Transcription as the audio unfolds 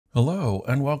Hello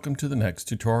and welcome to the next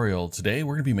tutorial. Today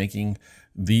we're going to be making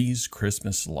these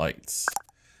Christmas lights.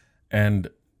 And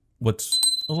what's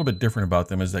a little bit different about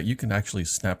them is that you can actually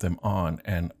snap them on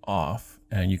and off,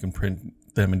 and you can print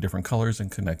them in different colors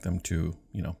and connect them to,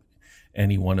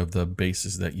 any one of the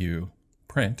bases that you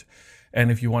print. And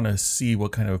if you want to see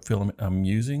what kind of filament I'm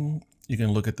using, you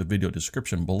can look at the video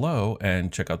description below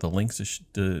and check out the links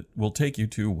that will take you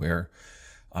to where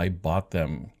I bought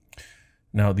them.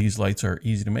 Now these lights are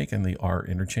easy to make and they are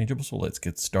interchangeable, so let's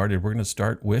get started. We're going to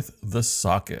start with the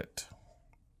socket.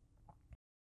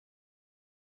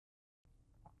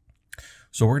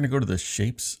 So we're going to go to the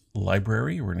shapes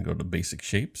library. We're going to go to basic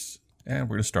shapes and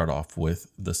we're going to start off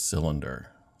with the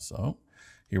cylinder. So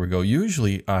here we go.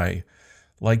 Usually I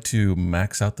like to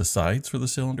max out the sides for the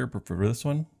cylinder, but for this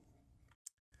one,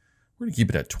 we're going to keep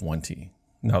it at 20.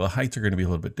 Now the heights are going to be a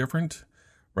little bit different.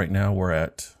 Right now we're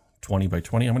at 20 by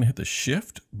 20. I'm going to hit the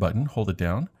shift button, hold it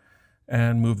down,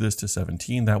 and move this to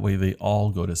 17. That way they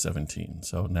all go to 17.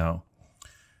 So now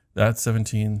that's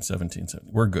 17, 17,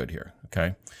 17. We're good here,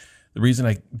 okay? The reason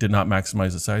I did not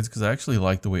maximize the sides because I actually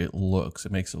like the way it looks.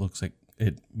 It makes it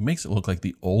look like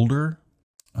the older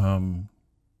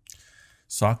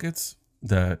sockets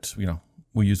that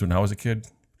we used when I was a kid.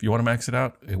 If you want to max it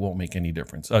out, it won't make any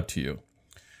difference. Up to you.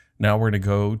 Now we're going to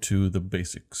go to the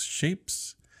basic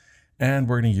shapes. And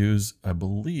we're going to use, I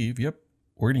believe,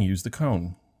 we're going to use the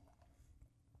cone.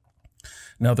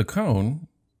 Now the cone,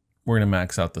 we're going to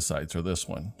max out the sides for this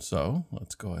one. So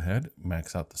let's go ahead,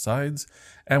 max out the sides.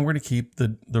 And we're going to keep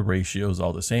the ratios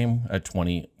all the same at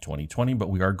 20, 20, 20, but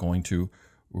we are going to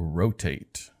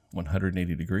rotate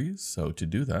 180 degrees. So to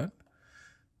do that,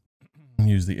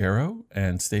 use the arrow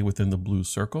and stay within the blue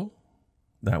circle.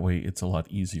 That way it's a lot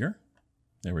easier.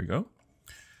 There we go.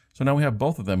 So now we have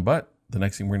both of them, but the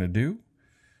next thing we're going to do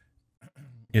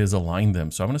is align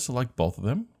them. So I'm going to select both of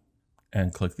them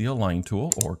and click the Align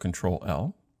tool or Control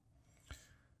L.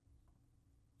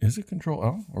 Is it Control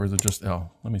L or is it just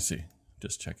L? Let me see.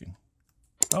 Just checking.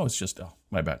 Oh, it's just L.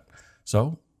 My bad.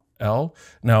 So L.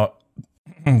 Now,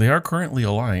 they are currently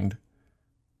aligned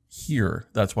here.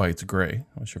 That's why it's gray.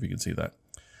 I'm not sure if you can see that.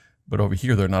 But over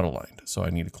here, they're not aligned. So I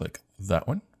need to click that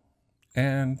one.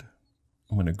 And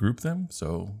I'm going to group them.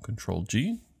 So Control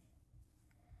G.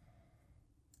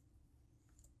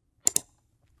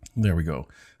 There we go.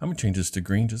 I'm going to change this to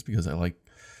green just because it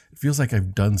feels like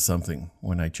I've done something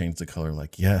when I change the color.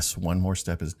 Like, yes, one more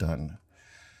step is done.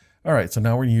 All right, so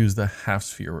now we're going to use the half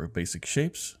sphere of basic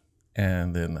shapes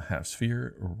and then the half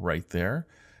sphere right there.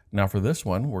 Now for this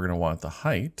one, we're going to want the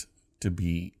height to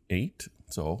be 8.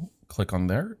 So click on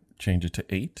there, change it to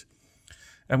 8.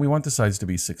 And we want the sides to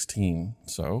be 16.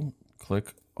 So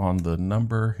click on the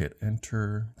number, hit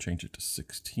enter, change it to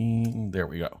 16. There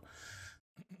we go.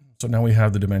 So now we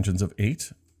have the dimensions of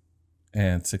 8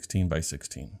 and 16 by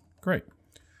 16. Great.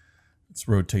 Let's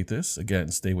rotate this. Again,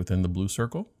 stay within the blue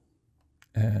circle.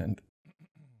 And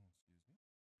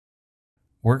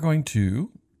we're going to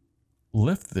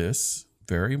lift this.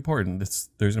 Very important. There's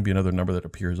going to be another number that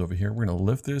appears over here. We're going to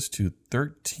lift this to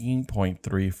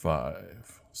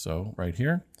 13.35. So right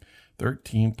here,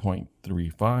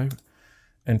 13.35.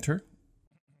 Enter.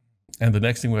 And the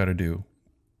next thing we got to do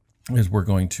is we're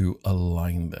going to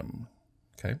align them.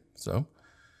 Okay, so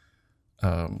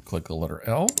click the letter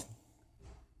L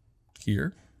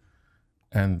here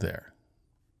and there.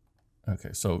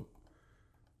 Okay, so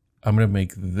I'm going to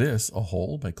make this a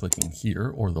hole by clicking here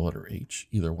or the letter H,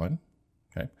 either one.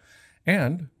 Okay,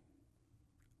 and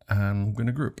I'm going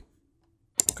to group.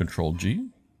 Control G.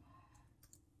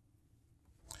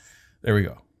 There we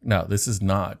go. Now, this is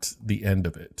not the end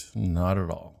of it, not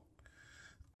at all.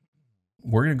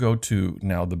 We're going to go to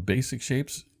now the basic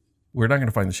shapes. We're not going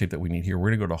to find the shape that we need here. We're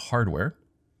going to go to hardware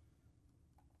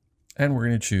and we're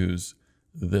going to choose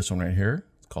this one right here.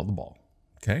 It's called the ball.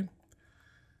 Okay.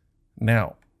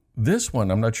 Now this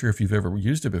one, I'm not sure if you've ever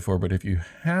used it before, but if you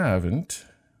haven't,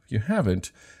 you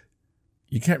can't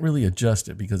really adjust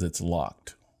it because it's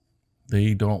locked.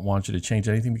 They don't want you to change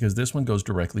anything because this one goes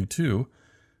directly to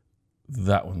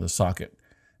that one, the socket.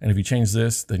 And if you change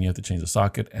this, then you have to change the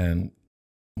socket and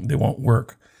they won't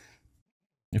work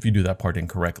if you do that part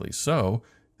incorrectly. So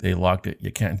they locked it.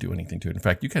 You can't do anything to it. In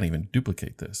fact, you can't even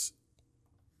duplicate this.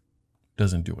 It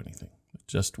doesn't do anything.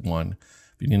 Just one.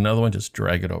 If you need another one, just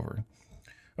drag it over.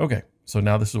 Okay, so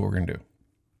now this is what we're going to do.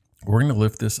 We're going to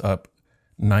lift this up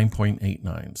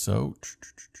 9.89. So,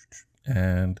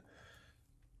 and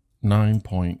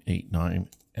 9.89,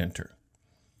 enter.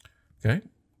 Okay,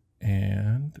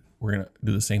 and we're going to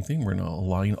do the same thing. We're going to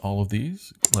align all of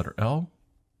these. Letter L.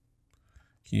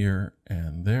 Here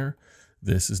and there.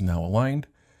 This is now aligned.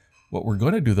 What we're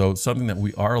going to do though, something that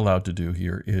we are allowed to do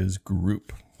here is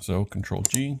group. So Control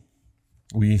G,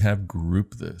 we have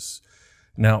grouped this.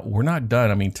 Now we're not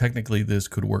done. I mean, technically this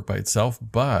could work by itself,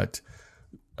 but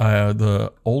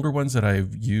the older ones that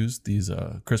I've used, these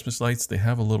Christmas lights, they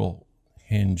have a little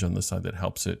hinge on the side that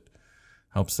helps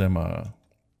them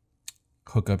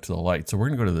hook up to the light. So we're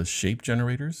going to go to the shape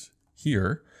generators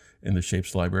here in the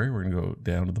shapes library. We're going to go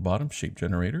down to the bottom, shape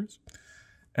generators,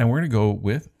 and we're going to go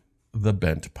with the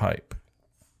bent pipe.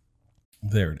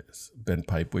 There it is, bent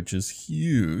pipe, which is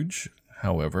huge.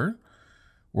 However,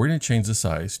 we're going to change the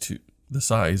size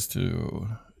to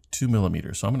 2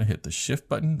 millimeters. So I'm going to hit the shift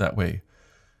button. That way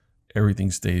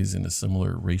everything stays in a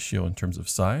similar ratio in terms of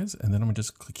size. And then I'm going to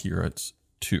just click here. It's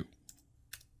 2.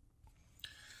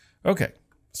 Okay.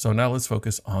 So now let's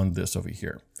focus on this over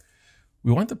here.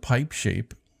 We want the pipe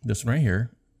shape, this one right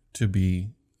here, to be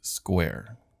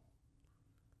square.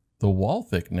 The wall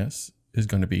thickness is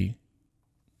going to be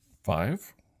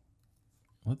 5.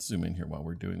 Let's zoom in here while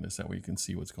we're doing this. That way you can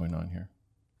see what's going on here.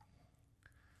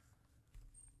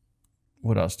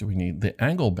 What else do we need? The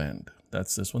angle bend.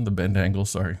 That's this one, the bend angle,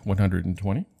 sorry,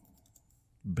 120.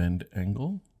 Bend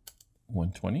angle,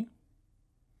 120.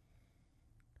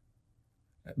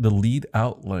 The lead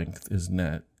out length is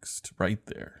next, right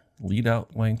there. Lead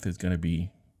out length is going to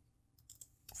be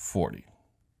 40.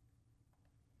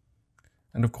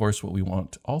 And of course, what we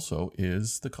want also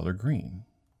is the color green.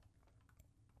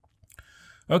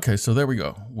 Okay, so there we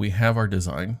go. We have our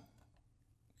design.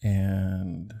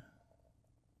 And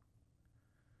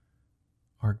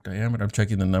arc diameter. I'm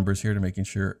checking the numbers here to make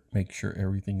sure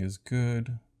everything is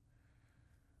good.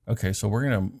 Okay, so we're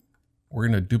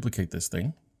gonna duplicate this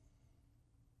thing.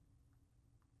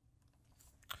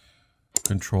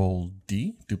 Control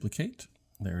D, duplicate.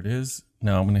 There it is.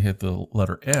 Now I'm gonna hit the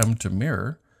letter M to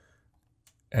mirror,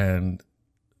 and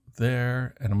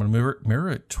there, and I'm gonna mirror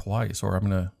it twice, or I'm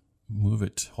gonna move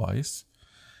it twice.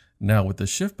 Now with the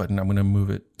shift button, I'm gonna move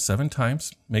it 7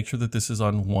 times. Make sure that this is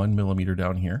on 1 millimeter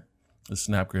down here. The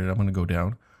snap grid, I'm gonna go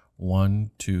down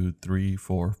 1, 2, 3,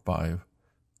 4, 5,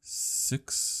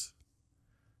 6,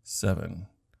 7.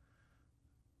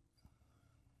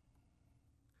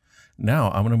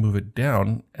 Now I'm gonna move it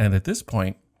down, and at this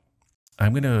point,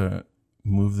 I'm gonna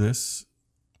move this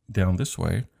down this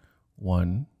way.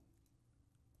 1,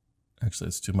 actually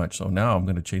it's too much. So now I'm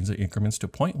gonna change the increments to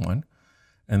 0.1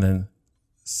 and then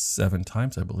 7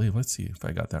 times, I believe. Let's see if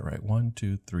I got that right. 1,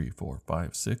 2, 3, 4,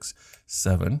 5, 6,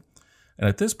 7. And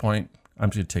at this point,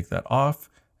 I'm just gonna take that off,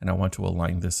 and I want to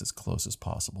align this as close as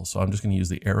possible. So I'm just gonna use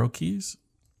the arrow keys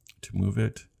to move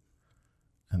it.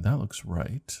 And that looks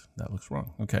right. That looks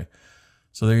wrong. Okay,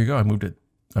 so there you go. I moved it,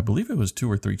 I believe it was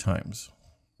 2 or 3 times.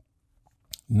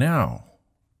 Now,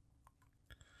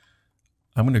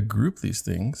 I'm gonna group these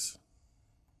things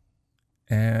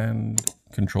and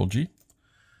Control G.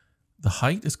 The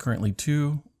height is currently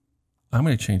 2. I'm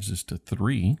gonna change this to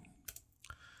 3.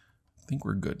 I think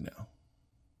we're good now.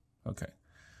 Okay.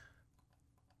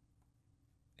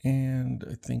 And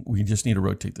I think we just need to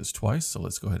rotate this twice. So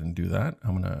let's go ahead and do that.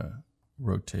 I'm gonna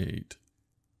rotate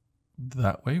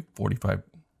that way, 45,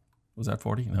 was that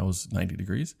 40? And that was 90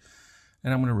 degrees.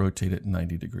 And I'm gonna rotate it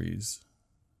 90 degrees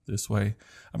this way.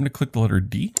 I'm gonna click the letter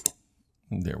D.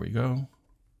 And there we go.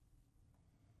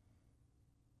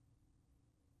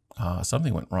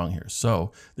 Something went wrong here.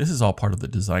 So this is all part of the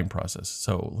design process.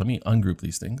 So let me ungroup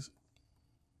these things.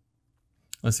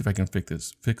 Let's see if I can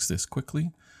fix this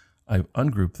quickly. I've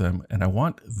ungrouped them, and I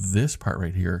want this part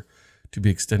right here to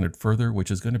be extended further, which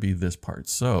is going to be this part.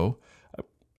 So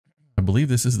I believe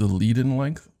this is the lead-in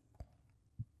length.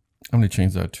 I'm going to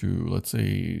change that to, let's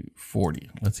say, 40.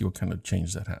 Let's see what kind of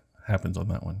change that happens on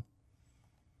that one.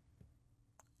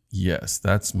 Yes,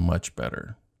 that's much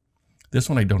better. This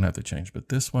one I don't have to change, but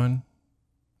this one,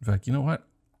 in fact, you know what?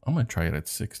 I'm going to try it at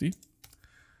 60.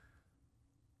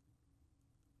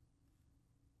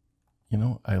 You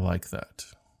know, I like that.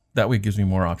 That way it gives me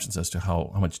more options as to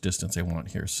how much distance I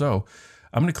want here. So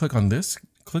I'm going to click on this,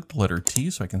 click the letter T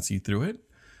so I can see through it.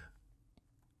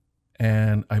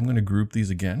 And I'm going to group these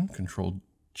again, Control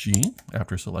G,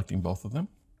 after selecting both of them.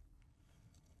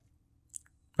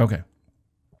 Okay.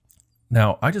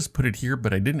 Now I just put it here,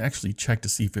 but I didn't actually check to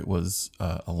see if it was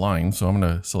aligned. So I'm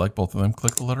going to select both of them,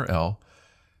 click the letter L,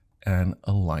 and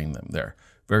align them there.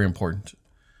 Very important.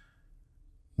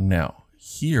 Now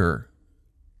here,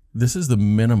 this is the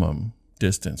minimum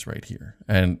distance right here.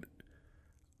 And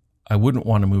I wouldn't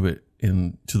want to move it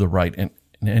to the right in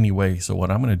any way. So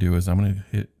what I'm going to do is I'm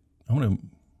going to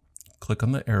click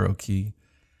on the arrow key,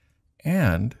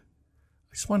 and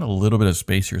I just want a little bit of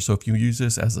space here. So if you use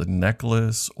this as a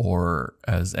necklace or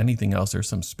as anything else, there's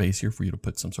some space here for you to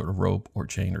put some sort of rope or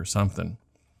chain or something.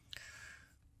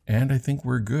 And I think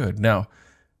we're good. Now,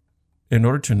 in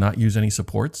order to not use any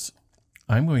supports,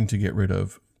 I'm going to get rid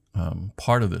of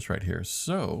part of this right here.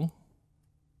 So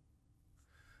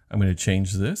I'm going to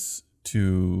change this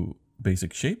to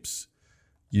basic shapes,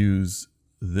 use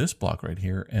this block right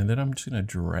here, and then I'm just going to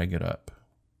drag it up.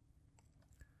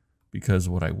 Because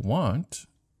what I want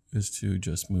is to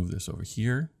just move this over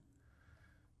here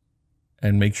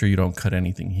and make sure you don't cut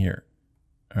anything here.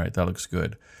 All right, that looks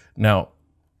good. Now,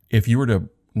 if you were to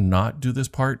not do this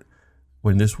part,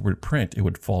 when this would print, it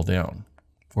would fall down.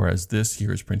 Whereas this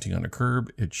here is printing on a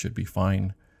curb, it should be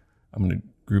fine. I'm going to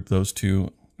group those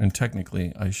two. And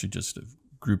technically, I should just have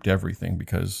grouped everything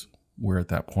because we're at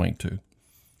that point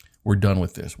we're done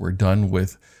with this. We're done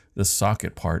with the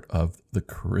socket part of the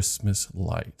Christmas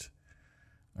light.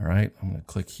 All right, I'm going to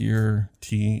click here,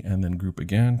 T, and then group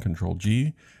again, Control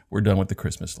G. We're done with the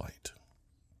Christmas light.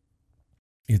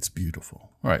 It's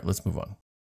beautiful. All right, let's move on.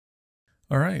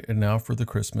 All right, and now for the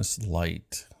Christmas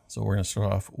light. So we're going to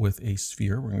start off with a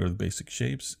sphere. We're going to go to the basic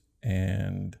shapes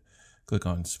and click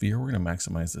on sphere. We're going to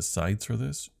maximize the sides for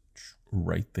this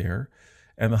right there.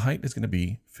 And the height is going to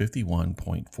be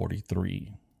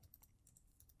 51.43.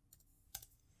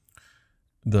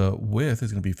 The width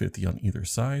is going to be 50 on either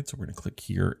side. So we're going to click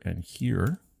here and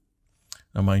here.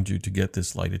 Now, mind you, to get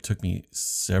this light, it took me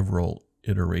several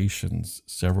iterations,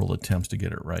 several attempts to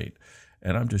get it right.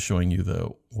 And I'm just showing you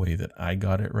the way that I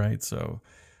got it right. So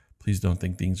please don't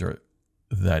think things are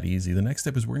that easy. The next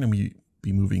step is we're going to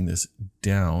be moving this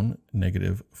down,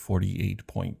 negative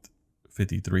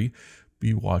 48.53.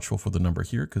 Be watchful for the number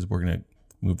here because we're going to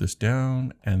move this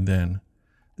down. And then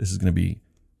this is going to be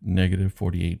negative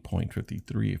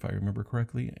 48.53 if I remember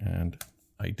correctly. And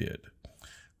I did.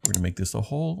 We're going to make this a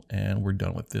whole and we're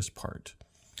done with this part.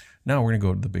 Now we're going to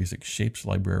go to the basic shapes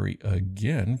library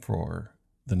again for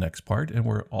the next part. And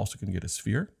we're also going to get a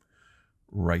sphere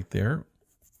right there.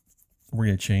 We're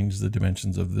going to change the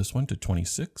dimensions of this one to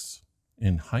 26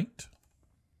 in height.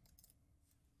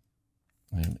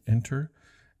 And enter.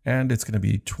 And it's going to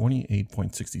be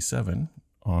 28.67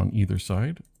 on either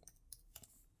side.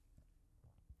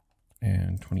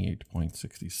 And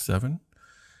 28.67.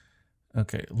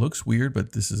 Okay, it looks weird,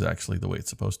 but this is actually the way it's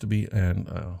supposed to be. And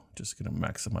just going to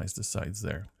maximize the sides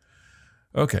there.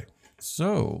 Okay,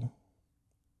 so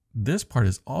this part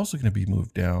is also going to be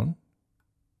moved down.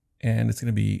 And it's going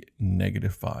to be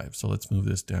 -5. So let's move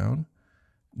this down.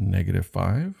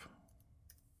 -5.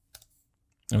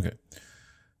 Okay.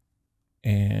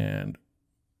 And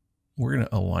we're going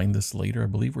to align this later. I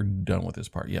believe we're done with this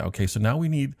part. Yeah, okay. So now we're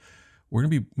going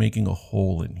to be making a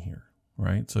hole in here,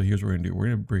 right? So here's what we're going to do. We're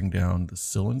going to bring down the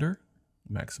cylinder,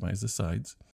 maximize the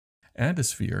sides, and a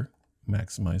sphere,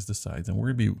 maximize the sides. And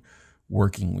we're going to be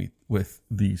working with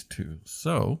these two.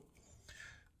 So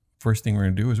first thing we're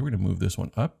going to do is we're going to move this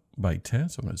one up by 10.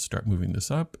 So I'm going to start moving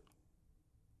this up.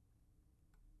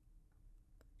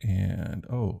 And,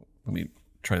 oh, let me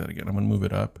try that again. I'm going to move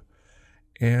it up.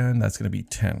 And that's going to be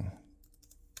 10.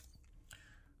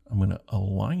 I'm going to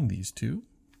align these two.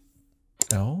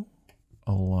 L,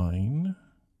 align,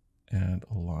 and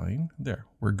align. There,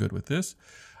 we're good with this.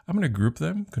 I'm going to group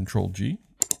them, Control G.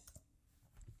 I'm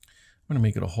going to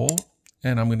make it a whole,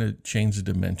 and I'm going to change the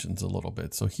dimensions a little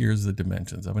bit. So here's the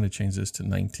dimensions. I'm going to change this to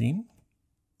 19.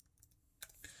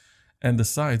 And the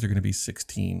sides are going to be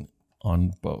 16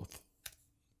 on both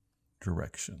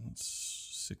directions.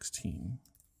 16.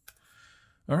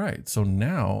 All right, so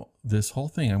now this whole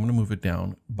thing, I'm going to move it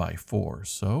down by 4.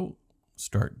 So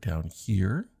start down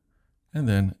here and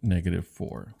then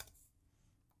 -4.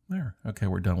 There. Okay,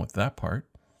 we're done with that part.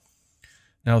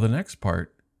 Now the next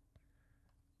part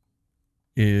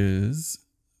is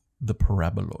the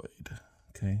paraboloid.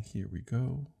 Okay, here we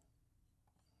go.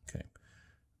 Okay,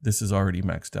 this is already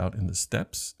maxed out in the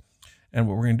steps. And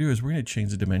what we're going to do is we're going to change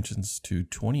the dimensions to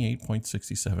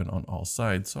 28.67 on all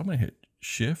sides. So I'm going to hit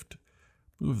Shift,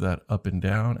 move that up and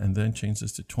down, and then change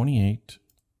this to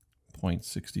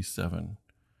 28.67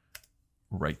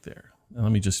 right there. And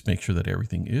let me just make sure that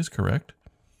everything is correct.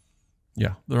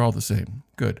 Yeah, they're all the same.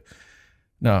 Good.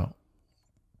 Now,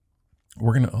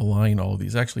 we're going to align all of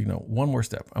these. Actually, no, one more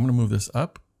step. I'm going to move this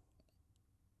up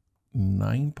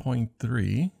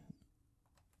 9.3.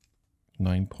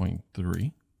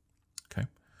 9.3. Okay.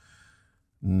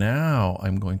 Now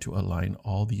I'm going to align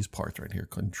all these parts right here.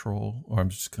 Control, or I'm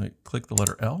just going to click the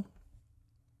letter L.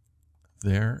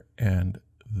 There and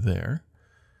there.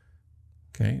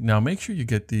 Okay. Now make sure you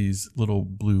get these little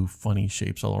blue funny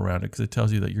shapes all around it because it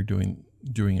tells you that you're doing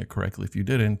it correctly. If you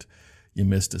didn't, you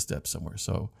missed a step somewhere.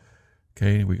 So,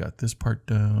 okay, we got this part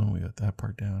down. We got that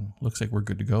part down. Looks like we're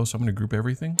good to go. So I'm going to group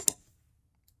everything.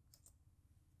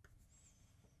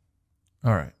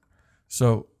 All right.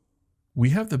 So we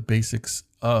have the basics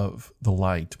of the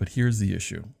light, but here's the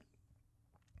issue.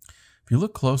 If you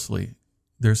look closely,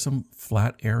 there's some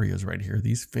flat areas right here.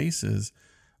 These faces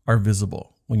are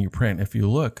visible when you print. If you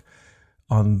look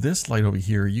on this light over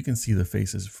here, you can see the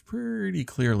faces pretty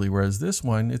clearly, whereas this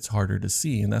one, it's harder to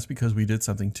see. And that's because we did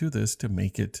something to this to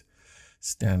make it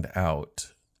stand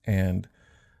out. And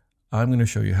I'm going to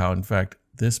show you how. In fact,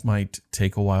 this might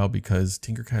take a while because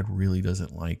Tinkercad really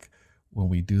doesn't like when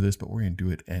we do this, but we're going to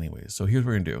do it anyway. So here's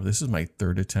what we're going to do. This is my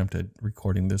third attempt at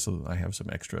recording this, so that I have some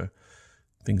extra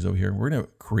things over here. We're going to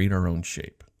create our own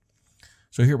shape.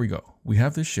 So here we go. We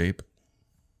have this shape,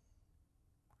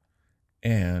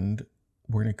 and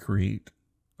we're going to create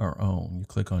our own. You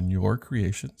click on your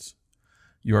creations.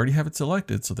 You already have it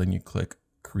selected, so then you click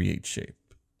create shape.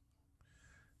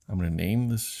 I'm going to name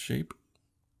this shape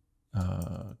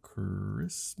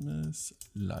Christmas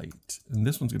light. And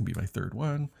this one's going to be my third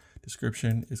one.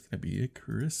 Description is going to be a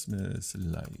Christmas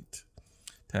light.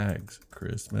 Tags,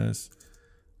 Christmas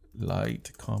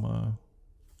light, comma.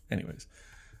 Anyways,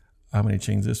 I'm going to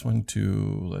change this one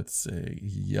to, let's say,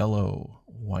 yellow.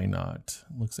 Why not?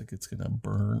 Looks like it's going to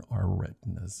burn our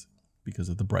retinas because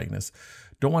of the brightness.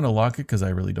 Don't want to lock it because I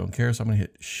really don't care. So I'm going to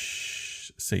hit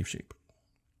save shape.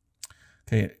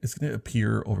 Okay, it's going to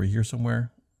appear over here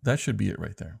somewhere. That should be it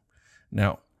right there.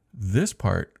 Now, this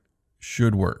part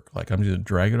should work. Like, I'm just going to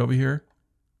drag it over here,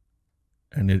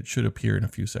 and it should appear in a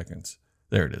few seconds.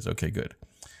 There it is. Okay, good.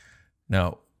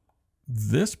 Now,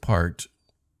 this part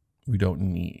we don't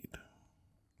need.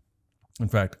 In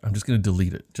fact, I'm just going to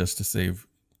delete it just to save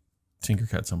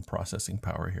Tinkercad some processing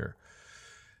power here.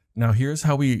 Now, here's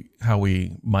how we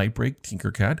might break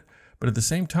Tinkercad, but at the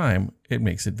same time, it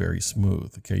makes it very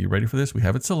smooth. Okay, you ready for this? We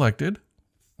have it selected.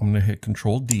 I'm going to hit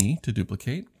Control D to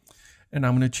duplicate, and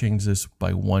I'm going to change this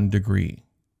by 1 degree.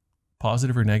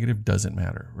 Positive or negative doesn't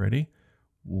matter. Ready?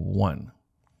 1.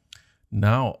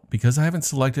 Now, because I haven't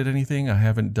selected anything, I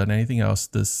haven't done anything else,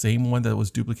 the same one that was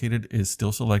duplicated is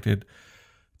still selected.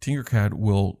 Tinkercad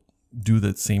will do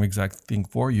the same exact thing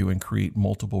for you and create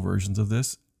multiple versions of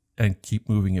this and keep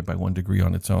moving it by 1 degree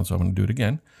on its own. So I'm going to do it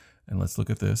again, and let's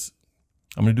look at this.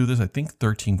 I'm going to do this, I think,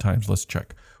 13 times. Let's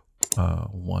check.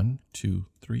 1, 2,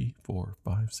 3, 4,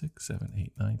 5, 6, 7,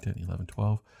 8, 9, 10, 11,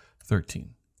 12,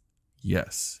 13.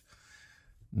 Yes.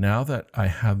 Now that I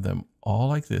have them all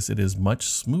like this, it is much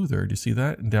smoother. Do you see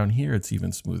that? And down here, it's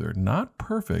even smoother. Not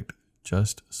perfect,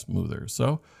 just smoother.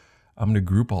 So I'm going to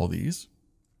group all these.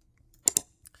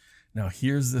 Now,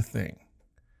 here's the thing.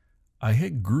 I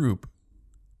hit group,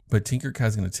 but Tinkercad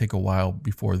is going to take a while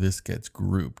before this gets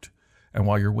grouped. And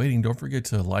while you're waiting, don't forget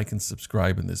to like and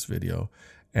subscribe in this video.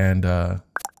 And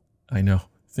I know,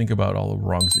 think about all the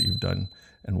wrongs that you've done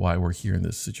and why we're here in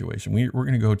this situation. We're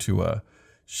going to go to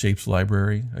Shapes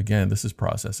Library. Again, this is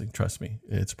processing. Trust me,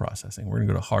 it's processing. We're going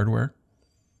to go to Hardware.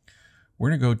 We're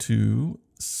going to go to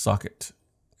Socket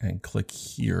and click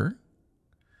here.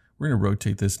 We're going to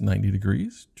rotate this 90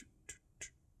 degrees.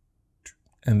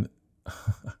 And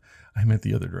I meant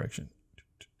the other direction.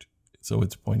 So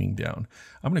it's pointing down.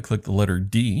 I'm going to click the letter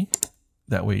D.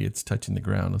 That way it's touching the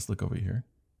ground. Let's look over here.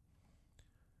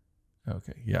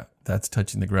 Okay, yeah, that's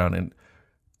touching the ground. And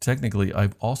technically,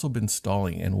 I've also been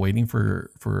stalling and waiting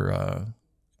for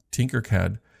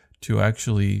Tinkercad to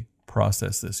actually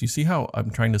process this. You see how I'm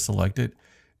trying to select it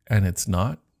and it's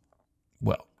not?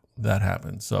 Well, that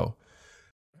happens. So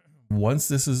once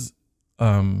this is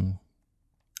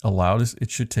allowed,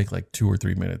 it should take like 2 or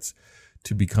 3 minutes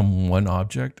to become one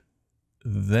object.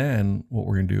 Then what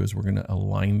we're going to do is we're going to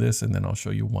align this, and then I'll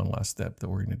show you one last step that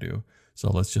we're going to do.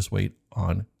 So let's just wait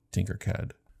on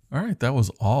Tinkercad. All right, that was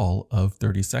all of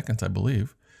 30 seconds, I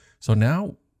believe. So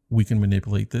now we can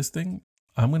manipulate this thing.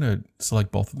 I'm going to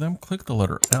select both of them, click the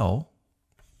letter L,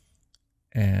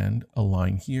 and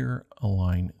align here,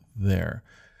 align there.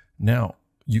 Now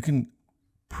you can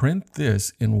print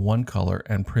this in one color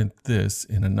and print this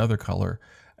in another color,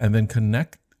 and then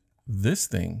connect this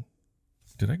thing.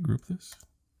 Did I group this?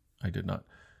 I did not.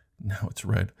 Now it's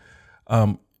red.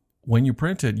 When you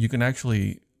print it, you can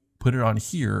actually put it on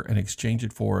here and exchange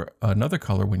it for another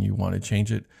color when you want to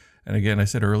change it. And again, I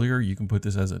said earlier, you can put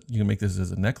this you can make this as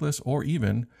a necklace, or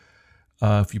even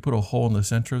if you put a hole in the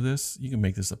center of this, you can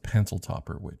make this a pencil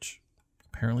topper, which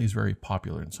apparently is very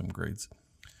popular in some grades.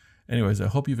 Anyways, I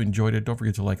hope you've enjoyed it. Don't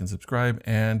forget to like and subscribe,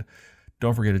 and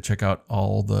don't forget to check out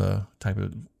all the type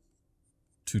of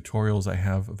tutorials I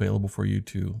have available for you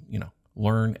to,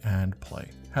 learn and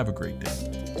play. Have a great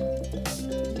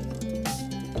day.